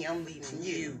leading me, I'm leading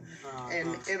you.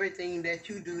 And everything that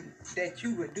you do, that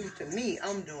you would do to me,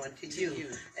 I'm doing to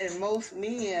you. And most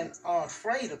men are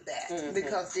afraid of that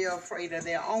because they're afraid of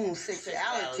their own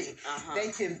sexuality.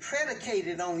 They can predicate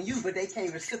it on you, but they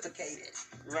can't reciprocate it.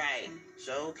 Right.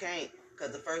 Sure can't.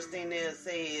 Because the first thing they'll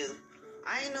say is,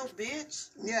 I ain't no bitch.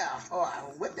 Yeah. Or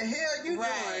what the hell you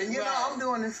doing? You know, I'm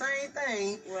doing the same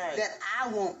thing that I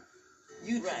want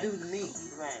you to do to me.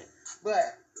 Right.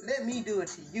 But let me do it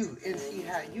to you and see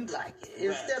how you like it.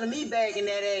 Instead of me bagging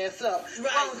that ass up,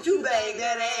 why don't you bag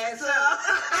that ass up?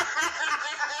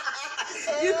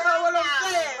 You know what I'm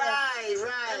saying?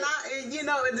 Right. And you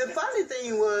know, and the funny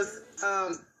thing was,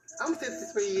 I'm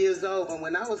 53 years old, and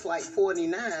when I was like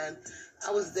 49, I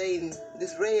was dating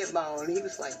this red bone. He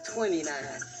was like 29.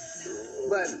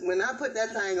 But when I put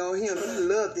that thing on him, he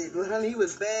loved it. But honey, he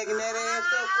was bagging that ass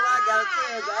up before I got a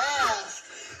chance to ask.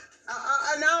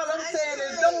 And all I'm saying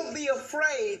is, don't be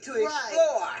afraid to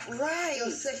explore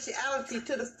your sexuality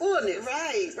to the fullness.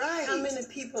 Right. How many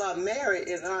people are married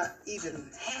and aren't even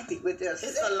happy with their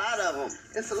sex? It's a lot of them.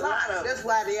 It's a lot. That's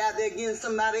why they out there getting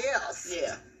somebody else.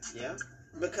 Yeah.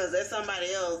 Because that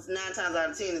somebody else, 9 times out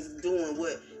of 10, is doing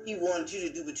what he wanted you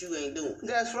to do, but you ain't doing.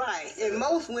 That's right. And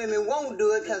most women won't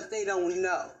do it because they don't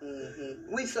know.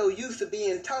 We so used to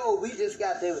being told, we just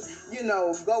got to,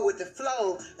 go with the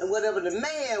flow, and whatever the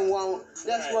man wants,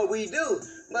 that's what we do.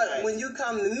 But when you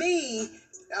come to me,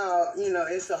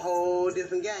 it's a whole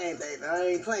different game, baby. I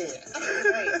ain't playing.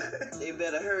 They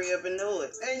better hurry up and know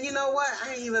it. And you know what?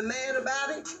 I ain't even mad about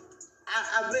it.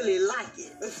 I really like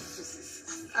it.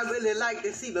 I really like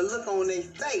to see the look on their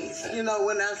face, when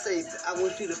I say, I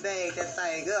want you to bag that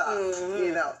thing up,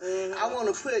 I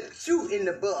want to put you in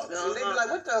the book. And they be like,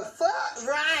 what the fuck?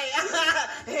 Right.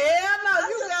 Hell no,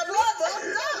 you got me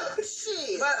fucked up.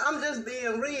 Shit. But I'm just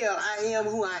being real. I am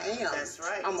who I am. That's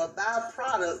right. I'm a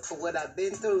byproduct of what I've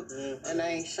been through, and I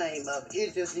ain't ashamed of it.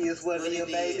 It just is what it is,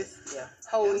 baby. Yeah.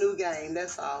 Whole new game,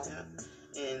 that's all. Yeah.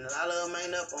 And a lot of them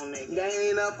ain't up on that game. They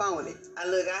ain't up on it.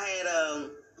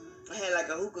 I had like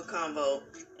a hookah convo,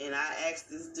 and I asked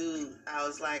this dude, I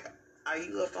was like, are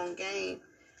you up on game?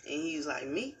 And he was like,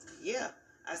 me? Yeah.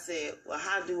 I said, well,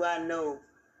 how do I know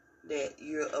that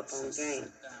you're up on game?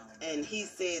 And he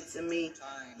said to me,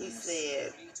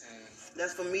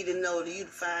 that's for me to know, to you to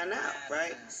find out,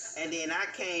 right? And then I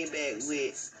came back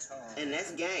with, and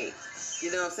that's game.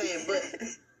 You know what I'm saying?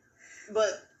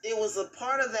 But it was a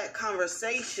part of that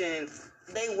conversation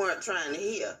they weren't trying to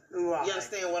hear. Right. You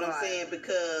understand what I'm saying?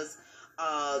 Because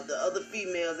the other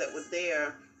females that were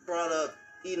there brought up,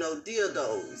 you know,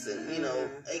 dildos and, you know,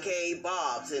 aka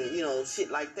bobs and, you know,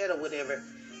 shit like that or whatever.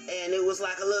 And it was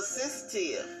like a little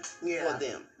sensitive for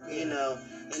them, you know.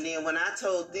 And then when I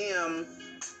told them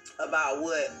about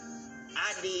what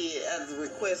I did as a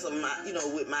request of my, you know,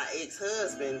 with my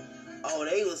ex-husband, oh,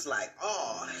 they was like,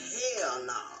 oh, hell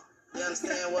no. You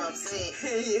understand what I'm saying?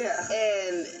 Yeah.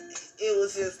 And it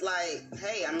was just like,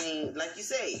 hey, I mean, like you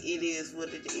say, it is what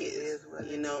it is. It is what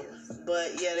you know?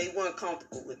 But yeah, they weren't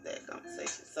comfortable with that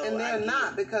conversation. So and they're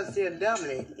not, because they're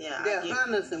dominant. Yeah, they're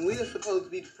hunters, and we're supposed to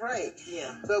be prey.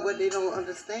 Yeah. But what they don't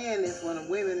understand is when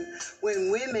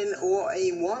women or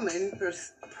a woman,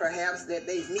 perhaps that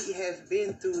they meet, has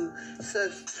been through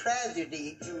such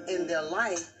tragedy in their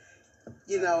life,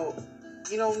 you know,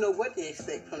 you don't know what to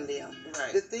expect from them.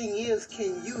 Right. The thing is,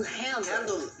 can you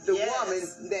handle the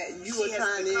woman that you are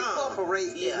trying to incorporate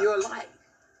in your life?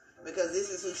 Because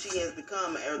this is who she has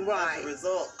become as a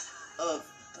result of,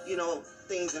 you know,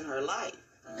 things in her life.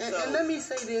 And let me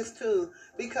say this too,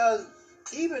 because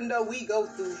even though we go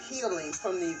through healing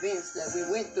from the events that we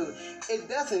went through, it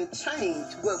doesn't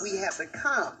change what we have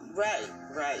become. Right,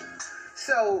 right.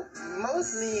 So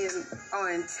most men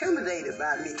are intimidated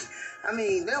by me. I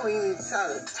mean, they don't even try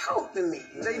to talk to me.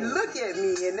 They look at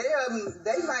me and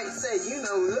they might say, you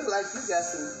know, look like you got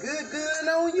some good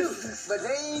on you, but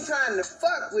they ain't trying to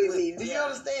fuck with me. Do you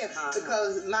understand?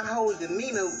 Because my whole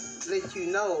demeanor lets you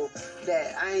know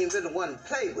that I ain't really one to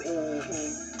play with.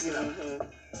 You know.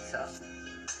 So.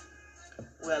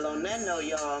 Well, on that note,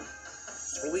 y'all,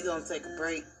 we're gonna take a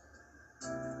break,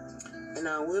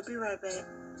 and we'll be right back.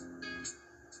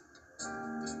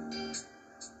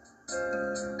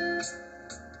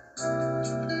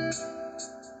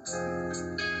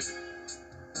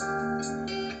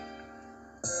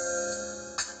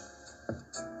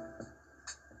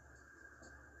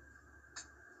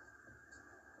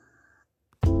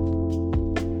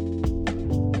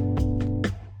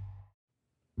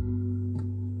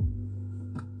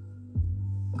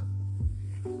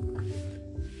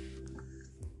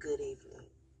 Good evening,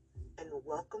 and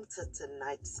welcome to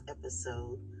tonight's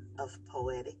episode of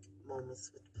Poetic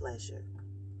Moments with Pleasure.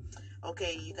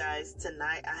 Okay, you guys,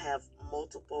 tonight I have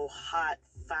multiple hot,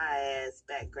 fire-ass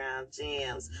background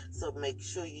jams, so make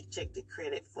sure you check the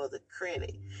credit for the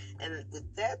credit. And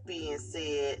with that being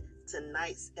said,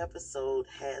 tonight's episode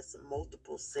has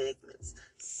multiple segments.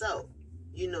 So,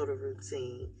 you know the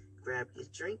routine. Grab your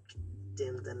drink,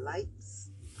 dim the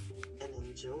lights, and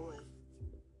enjoy.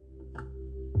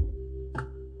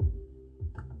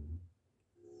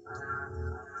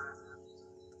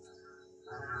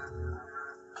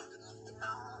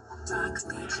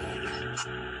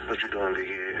 What you doing, big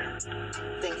head?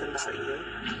 Thinking about you.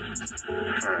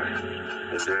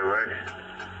 Is that right?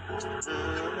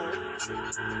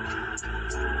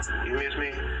 You miss me?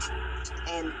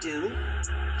 And do?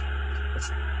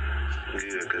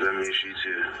 Good, because I miss you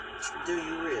too. Do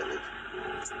you really?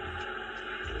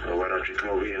 Well, why don't you come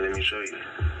over here and let me show you?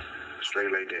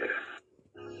 Straight like that.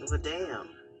 Well, damn.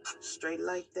 Straight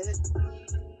like that?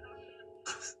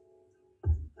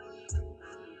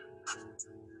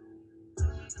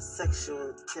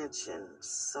 Sexual tension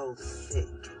so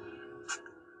thick.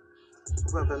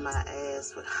 Rubbing my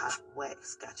ass with hot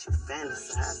wax got you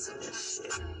fantasizing this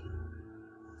shit.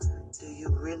 Do you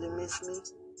really miss me?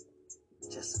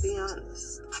 Just be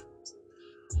honest.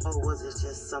 Or was it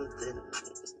just something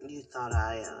you thought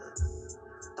I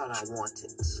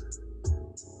wanted?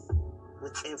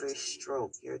 With every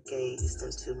stroke, you're gazed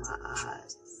into my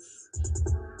eyes.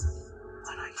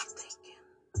 What are you thinking?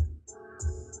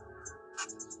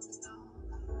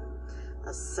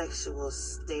 A sexual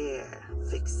stare,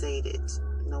 fixated,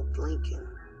 no blinking.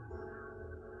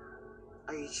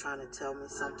 Are you trying to tell me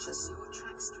something?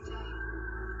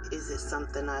 Is it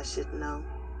something I should know?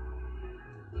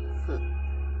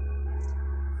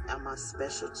 Am I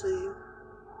special to you?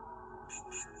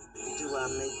 Do I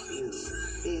make you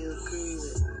feel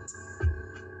good?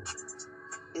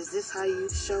 Is this how you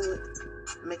show it?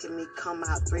 Making me come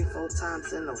out 3-4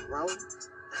 times in a row?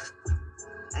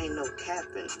 Ain't no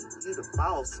capping. You the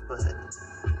boss, but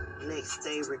next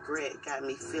day regret got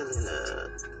me feeling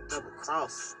double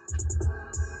cross.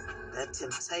 That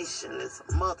temptation is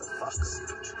a motherfucker.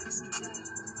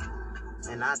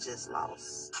 And I just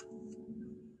lost.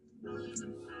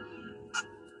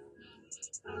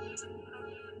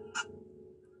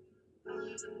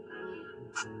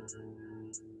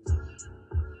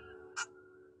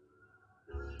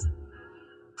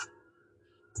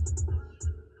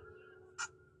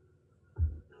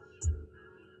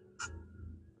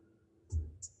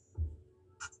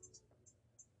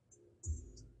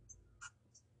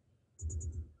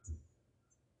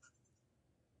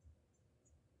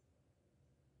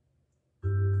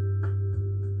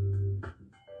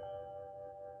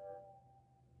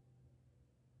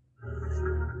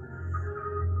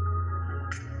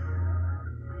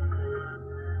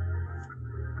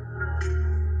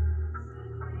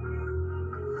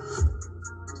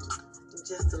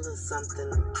 just a little something,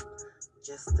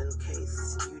 just in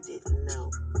case you didn't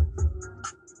know.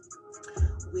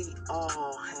 We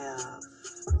all have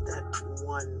that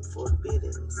one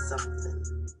forbidden something.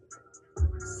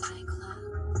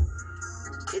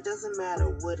 It doesn't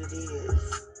matter what it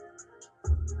is.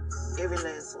 Every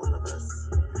last one of us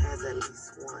has at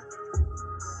least one.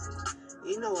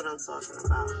 You know what I'm talking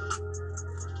about.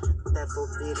 That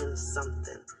forbidden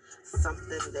something.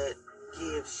 Something that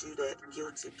gives you that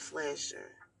guilty pleasure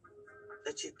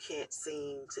that you can't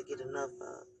seem to get enough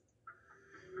of.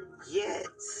 Yet,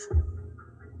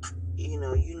 you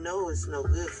know it's no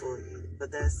good for you,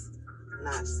 but that's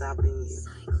not stopping you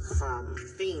from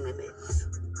fiending it.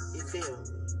 You feel me?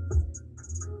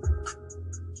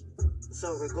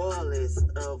 So regardless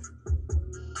of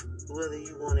whether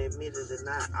you want to admit it or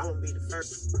not, I'm going to be the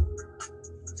first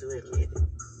to admit it.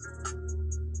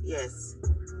 Yes,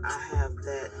 I have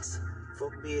that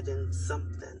forbidden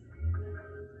something.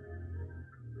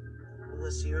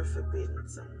 What's your forbidden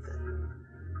something?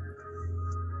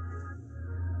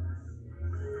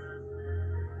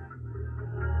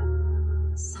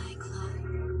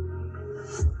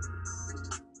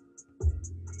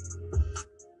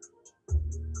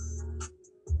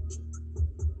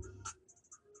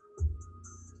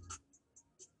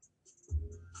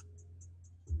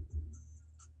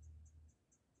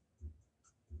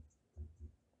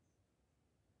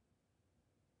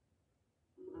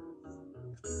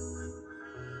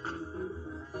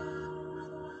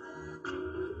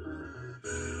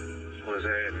 What's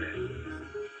happening?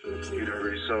 You done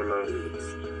reach solo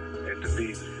at the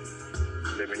beat.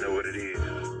 Let me know what it is.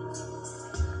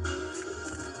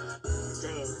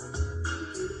 Damn.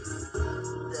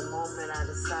 The moment I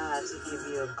decide to give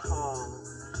you a call,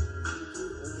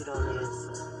 you don't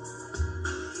answer.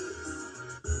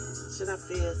 Should I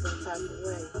feel some type of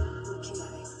way?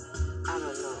 I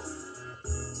don't know.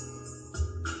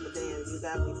 But damn, you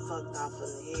got me fucked off in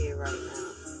the head right now.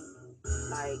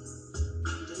 Like,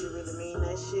 did you really mean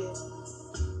that shit?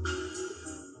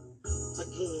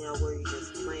 Again, or were you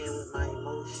just playing with my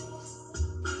emotions?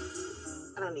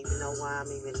 I don't even know why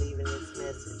I'm even leaving this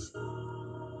message.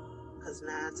 Because 9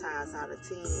 times out of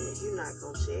 10, you're not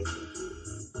going to check it.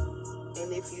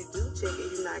 And if you do check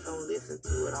it, you're not going to listen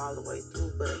to it all the way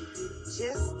through. But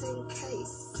just in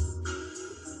case,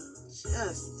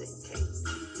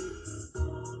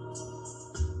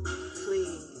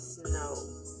 please know,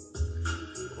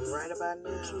 right about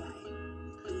now,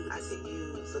 I could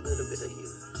use a little bit of you.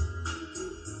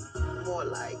 More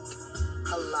like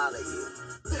a lot of you.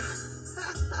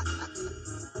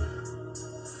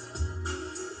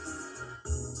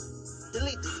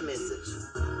 Delete this message.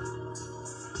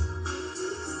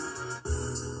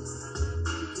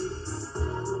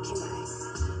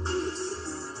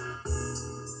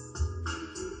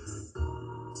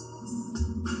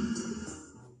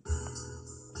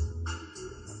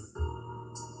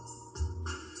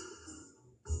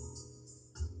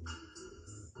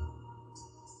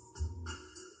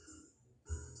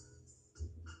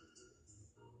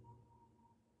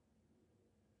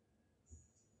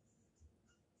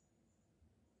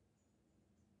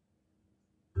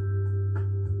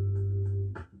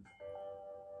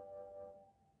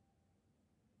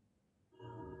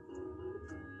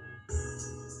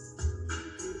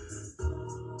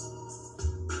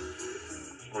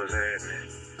 What's happening?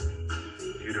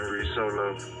 You done reach solo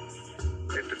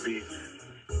at the beat.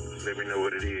 Let me know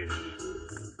what it is.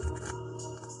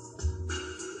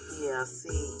 Yeah,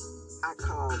 see, I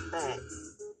called back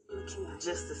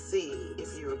just to see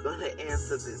if you were going to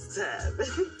answer this time.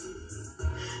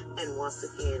 And once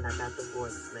again, I got the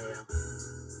voicemail.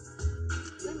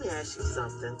 Let me ask you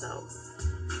something, though.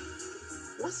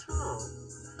 What's wrong?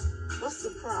 What's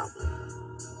the problem?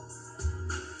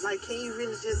 Like, can you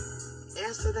really just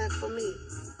answer that for me?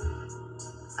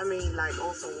 I mean, like,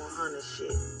 on some 100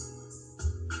 shit.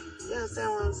 You understand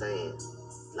what I'm saying?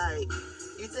 Like,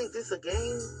 you think this a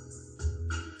game?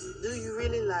 Do you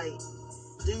really like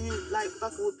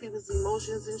fucking with people's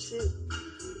emotions and shit?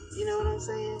 You know what I'm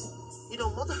saying? You know,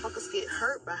 motherfuckers get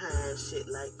hurt behind shit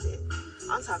like that.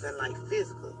 I'm talking like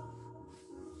physically.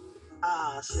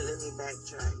 Shit, let me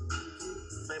backtrack.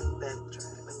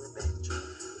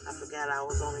 I forgot I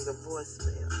was on your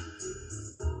voicemail.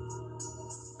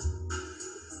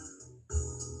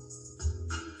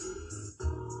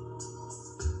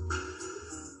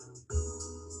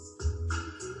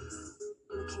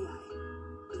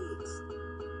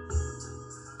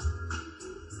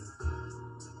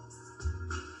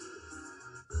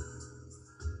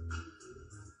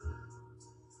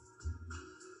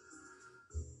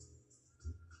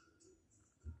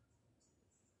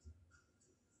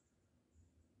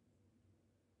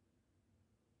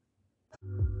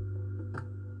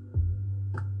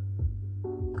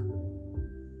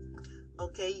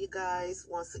 Okay, you guys,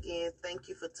 once again, thank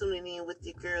you for tuning in with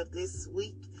your girl this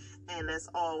week. And as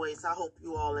always, I hope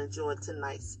you all enjoyed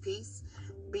tonight's piece.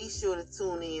 Be sure to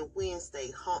tune in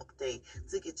Wednesday, Hump Day,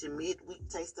 to get your midweek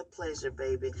taste of pleasure,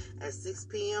 baby, at 6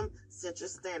 p.m. Central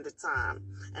Standard Time.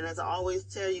 And as I always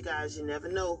tell you guys, you never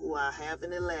know who I have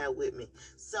in the lab with me.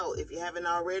 So if you haven't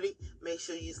already, make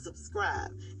sure you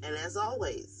subscribe. And as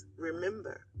always,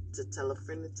 remember to tell a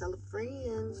friend to tell a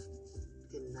friend.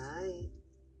 Good night.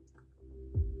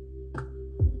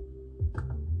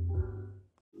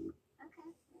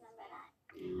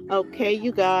 Okay,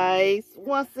 you guys,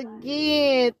 once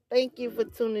again, thank you for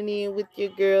tuning in with your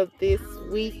girl this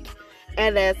week.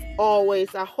 And as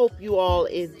always, I hope you all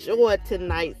enjoyed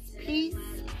tonight's piece.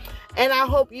 And I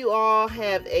hope you all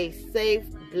have a safe,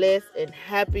 blessed, and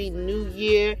happy new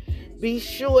year. Be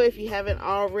sure, if you haven't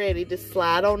already, to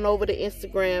slide on over to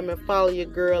Instagram and follow your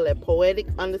girl at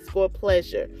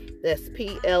poetic_pleasure. That's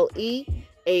PLEASUR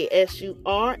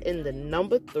and the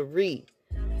number 3.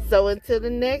 So until the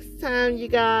next time, you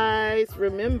guys,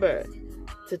 remember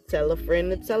to tell a friend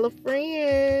to tell a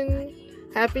friend.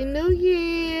 Happy New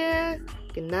Year.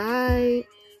 Good night.